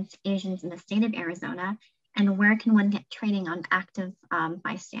crimes against Asians in the state of Arizona, and where can one get training on active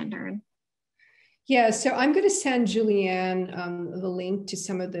bystander? Yeah, so I'm going to send Julianne the link to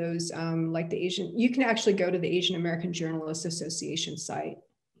some of those, like the Asian, you can actually go to the Asian American Journalists Association site.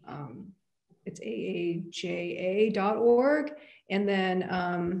 It's aaja.org. And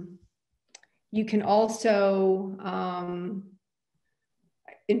then you can also,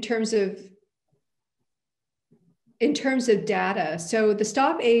 in terms of data, so the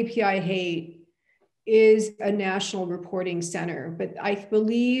Stop AAPI Hate is a national reporting center, but I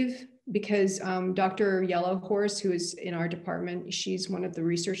believe because Dr. Yellowhorse, who is in our department, she's one of the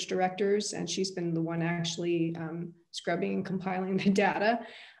research directors, and she's been the one actually scrubbing and compiling the data.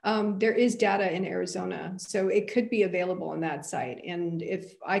 There is data in Arizona, so it could be available on that site. And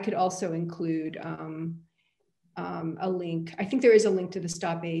if I could also include a link, I think there is a link to the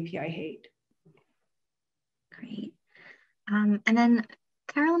Stop AAPI Hate. Great. And then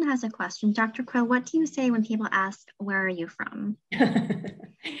Carolyn has a question. Dr. Crow, what do you say when people ask, where are you from?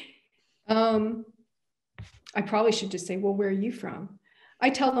 I probably should just say, well, where are you from? I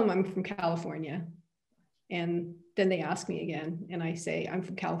tell them I'm from California. And then they ask me again, and I say, I'm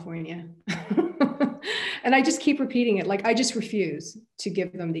from California. And I just keep repeating it. Like, I just refuse to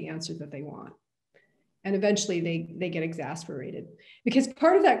give them the answer that they want. And eventually they get exasperated. Because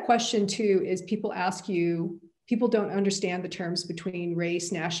part of that question too is people ask you, people don't understand the terms between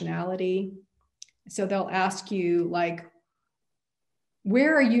race, nationality. So they'll ask you like,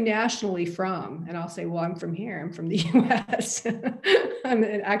 where are you nationally from? And I'll say, well, I'm from here. I'm from the US. I'm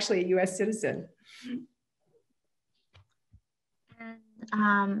actually a US citizen.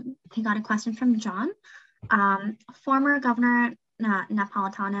 And he got a question from John. Former Governor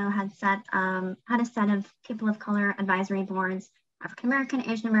Napolitano had had a set of people of color advisory boards, African American,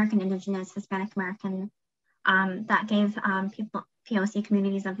 Asian American, Indigenous, Hispanic American, that gave POC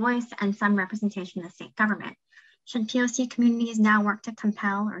communities a voice and some representation in the state government. Should POC communities now work to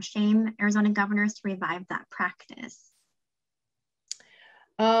compel or shame Arizona governors to revive that practice?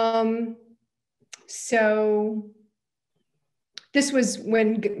 So this was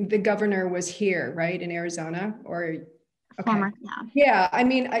when the governor was here, right, in Arizona, or okay. Former, yeah. I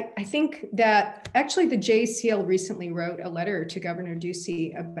mean, I think that actually the JCL recently wrote a letter to Governor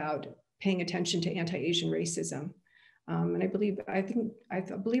Ducey about paying attention to anti-Asian racism. And I believe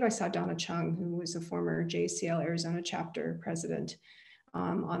I saw Donna Chung, who was a former JCL Arizona chapter president,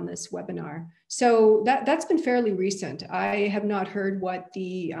 on this webinar. So that's been fairly recent. I have not heard what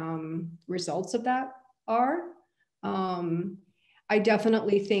the results of that are. I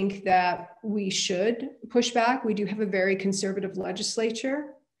definitely think that we should push back. We do have a very conservative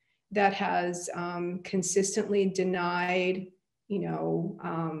legislature that has consistently denied,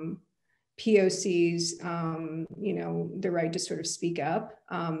 POCs, the right to sort of speak up.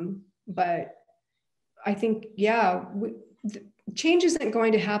 But I think, yeah, change isn't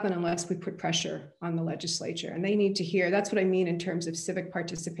going to happen unless we put pressure on the legislature, and they need to hear. That's what I mean in terms of civic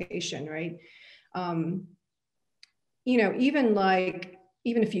participation, right?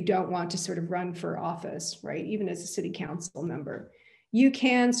 Even if you don't want to sort of run for office, right? Even as a city council member, you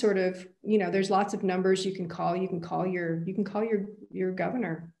can sort of, there's lots of numbers you can call. You can call your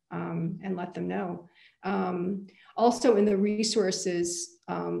governor and let them know. Also in the resources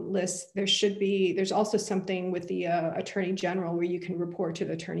list, there's also something with the Attorney General where you can report to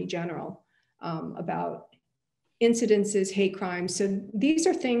the Attorney General about incidences, hate crimes. So these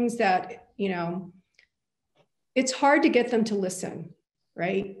are things that, it's hard to get them to listen,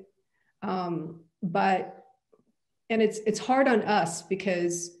 right? And it's hard on us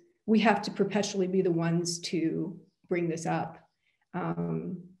because we have to perpetually be the ones to bring this up.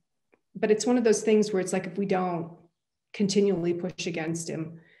 But it's one of those things where it's like, if we don't continually push against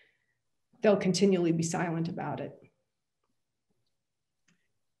him, they'll continually be silent about it.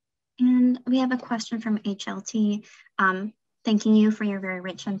 And we have a question from HLT. thanking you for your very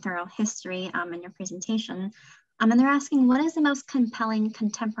rich and thorough history in your presentation. And they're asking, what is the most compelling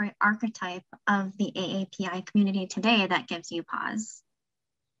contemporary archetype of the AAPI community today that gives you pause?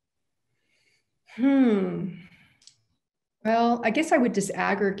 Well, I guess I would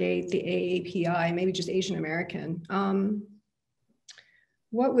disaggregate the AAPI, maybe just Asian American.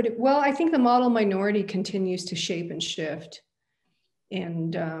 Well, I think the model minority continues to shape and shift.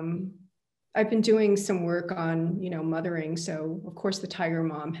 And I've been doing some work on, mothering. So of course the tiger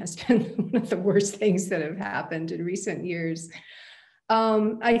mom has been one of the worst things that have happened in recent years.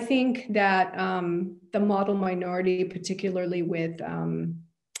 I think that the model minority, particularly with,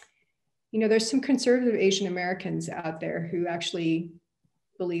 there's some conservative Asian Americans out there who actually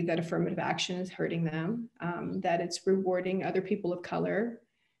believe that affirmative action is hurting them, that it's rewarding other people of color.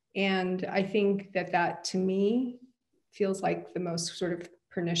 And I think that to me feels like the most sort of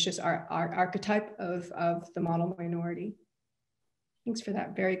pernicious archetype of the model minority. Thanks for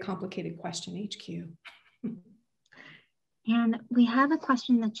that very complicated question, HQ. And we have a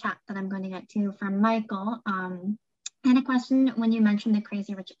question in the chat that I'm going to get to from Michael. And a question, when you mentioned the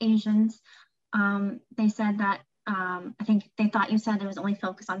Crazy Rich Asians, they said that, I think they thought you said it was only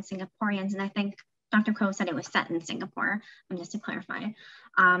focused on Singaporeans, and I think Dr. Crow said it was set in Singapore, just to clarify,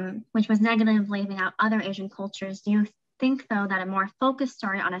 which was negative, leaving out other Asian cultures. Do you think, though, that a more focused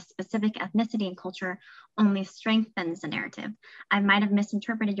story on a specific ethnicity and culture only strengthens the narrative? I might have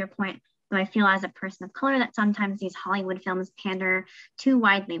misinterpreted your point, though I feel as a person of color that sometimes these Hollywood films pander too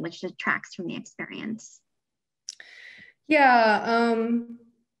widely, which detracts from the experience. Yeah.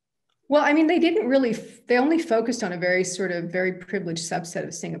 Well, I mean, they only focused on a very very privileged subset of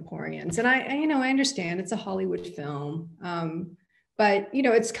Singaporeans. And I understand it's a Hollywood film, but,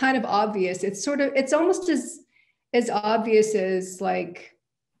 it's kind of obvious. It's almost as obvious as like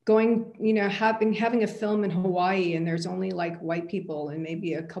going, having a film in Hawaii and there's only like white people and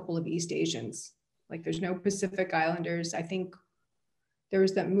maybe a couple of East Asians. Like there's no Pacific Islanders. I think there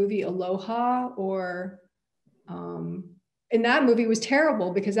was that movie Aloha, and that movie was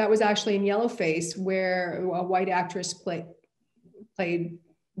terrible because that was actually in Yellowface, where a white actress played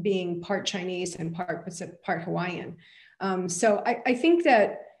being part Chinese and part Hawaiian. So I think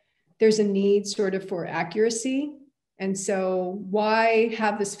that there's a need sort of for accuracy. And so why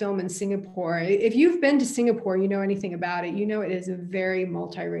have this film in Singapore? If you've been to Singapore, you know anything about it, it is a very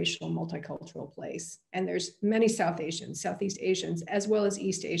multiracial, multicultural place. And there's many South Asians, Southeast Asians, as well as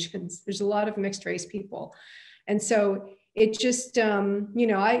East Asians. There's a lot of mixed race people. And so it just,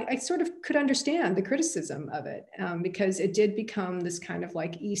 I sort of could understand the criticism of it because it did become this kind of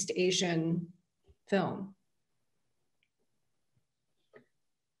like East Asian film.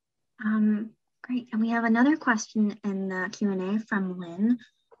 Great, and we have another question in the Q&A from Lynn.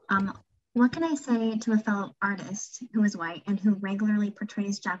 What can I say to a fellow artist who is white and who regularly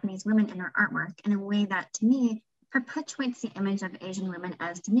portrays Japanese women in her artwork in a way that, to me, perpetuates the image of Asian women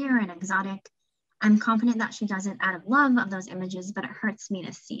as demure and exotic? I'm confident that she does it out of love of those images, but it hurts me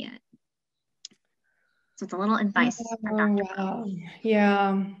to see it. So it's a little advice for Dr. Wow.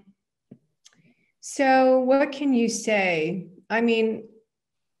 Yeah. So what can you say? I mean,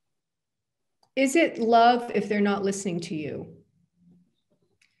 is it love if they're not listening to you?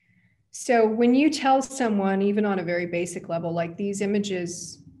 So when you tell someone, even on a very basic level, like these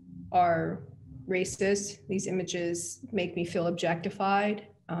images are racist, these images make me feel objectified,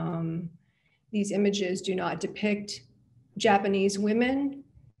 these images do not depict Japanese women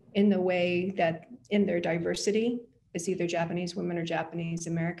in the way that in their diversity is either Japanese women or Japanese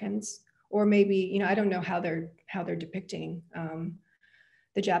Americans, or maybe, I don't know how they're depicting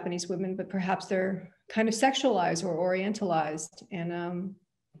the Japanese women, but perhaps they're kind of sexualized or orientalized. And,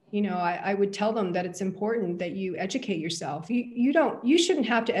 I would tell them that it's important that you educate yourself. You shouldn't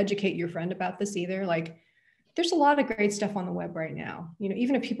have to educate your friend about this either. Like, there's a lot of great stuff on the web right now.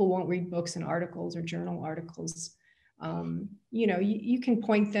 Even if people won't read books and articles or journal articles, you can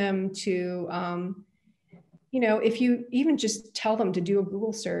point them to, if you even just tell them to do a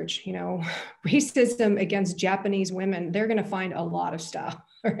Google search, racism against Japanese women, they're going to find a lot of stuff,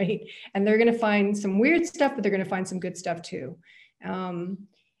 right? And they're going to find some weird stuff, but they're going to find some good stuff too.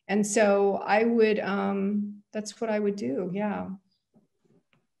 And so I would, that's what I would do. Yeah.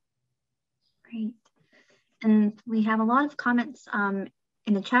 Great. And we have a lot of comments in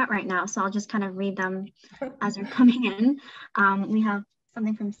the chat right now, so I'll just kind of read them as they're coming in. We have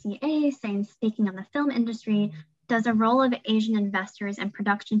something from CA saying, speaking of the film industry, does the role of Asian investors and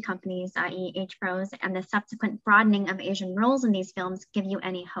production companies, i.e. HPROs, and the subsequent broadening of Asian roles in these films give you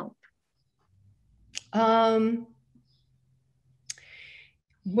any hope?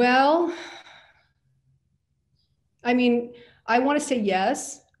 Well, I mean, I want to say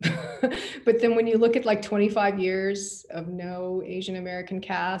yes, but then when you look at like 25 years of no Asian American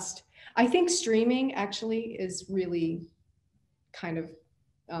cast, I think streaming actually is really kind of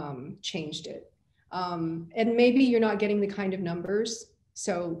changed it. And maybe you're not getting the kind of numbers.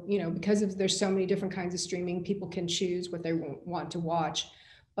 So, you know, because of there's so many different kinds of streaming, people can choose what they want to watch.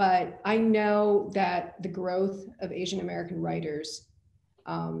 But I know that the growth of Asian American writers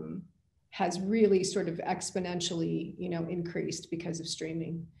has really sort of exponentially, you know, increased because of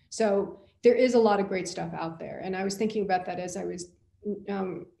streaming. So there is a lot of great stuff out there. And I was thinking about that as I was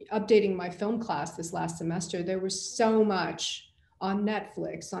updating my film class this last semester. There was so much on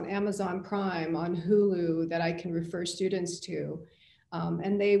Netflix, on Amazon Prime, on Hulu that I can refer students to.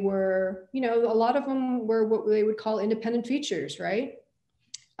 And they were, you know, a lot of them were what they would call independent features, right?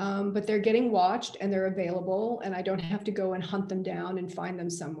 But they're getting watched and they're available, and I don't have to go and hunt them down and find them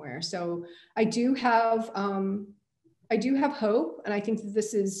somewhere. So I do have hope, and I think that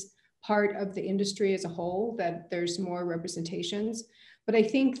this is part of the industry as a whole, that there's more representations. But I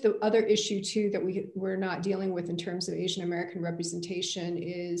think the other issue too that we're not dealing with in terms of Asian American representation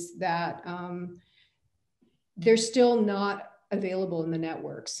is that they're still not available in the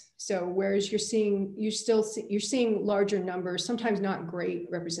networks. So whereas you're seeing larger numbers, sometimes not great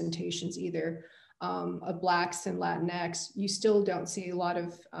representations either, of Blacks and Latinx, you still don't see a lot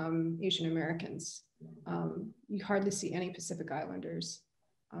of Asian Americans. You hardly see any Pacific Islanders.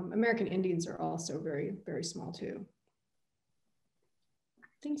 American Indians are also very, very small too.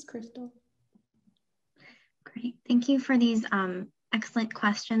 Thanks, Crystal. Great. Thank you for these excellent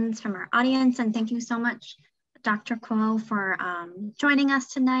questions from our audience. And thank you so much, Dr. Kuo, for joining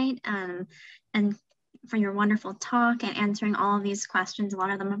us tonight and for your wonderful talk and answering all of these questions. A lot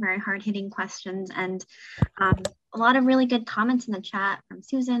of them are very hard-hitting questions, and a lot of really good comments in the chat from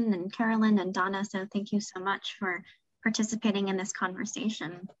Susan and Carolyn and Donna. So thank you so much for participating in this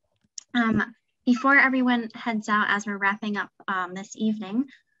conversation. Before everyone heads out, as we're wrapping up this evening,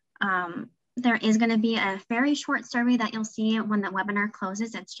 there is going to be a very short survey that you'll see when the webinar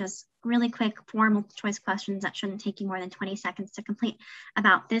closes. It's just really quick 4 multiple choice questions that shouldn't take you more than 20 seconds to complete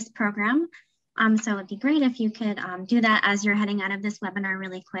about this program. So it'd be great if you could do that as you're heading out of this webinar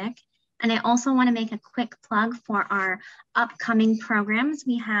really quick. And I also want to make a quick plug for our upcoming programs.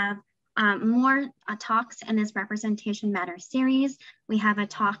 We have more talks in this Representation Matters series. We have a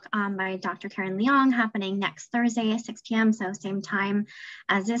talk by Dr. Karen Leong happening next Thursday at 6 p.m. So same time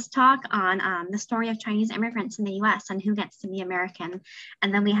as this talk on the story of Chinese immigrants in the US and who gets to be American.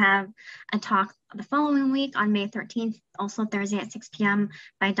 And then we have a talk the following week on May 13th, also Thursday at 6 p.m.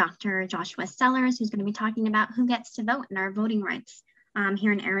 by Dr. Joshua Sellers, who's going to be talking about who gets to vote and our voting rights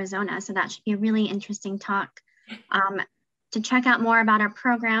here in Arizona. So that should be a really interesting talk. To check out more about our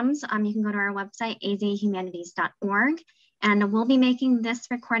programs, you can go to our website, azhumanities.org, and we'll be making this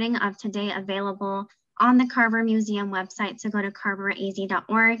recording of today available on the Carver Museum website. So go to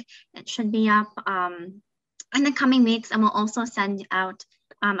carveraz.org. It should be up in the coming weeks, and we'll also send out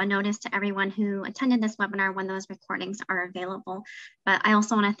a notice to everyone who attended this webinar when those recordings are available. But I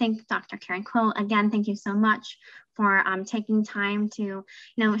also want to thank Dr. Karen Kuo. Again, thank you so much for taking time to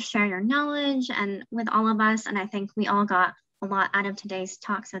share your knowledge and with all of us. And I think we all got a lot out of today's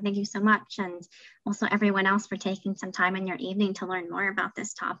talk. So thank you so much. And also everyone else for taking some time in your evening to learn more about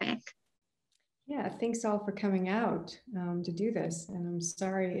this topic. Yeah, thanks all for coming out to do this. And I'm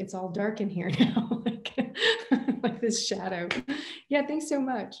sorry, it's all dark in here now, like this shadow. Yeah, thanks so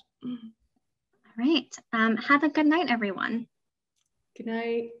much. All right. Have a good night, everyone. Good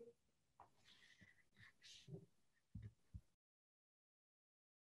night.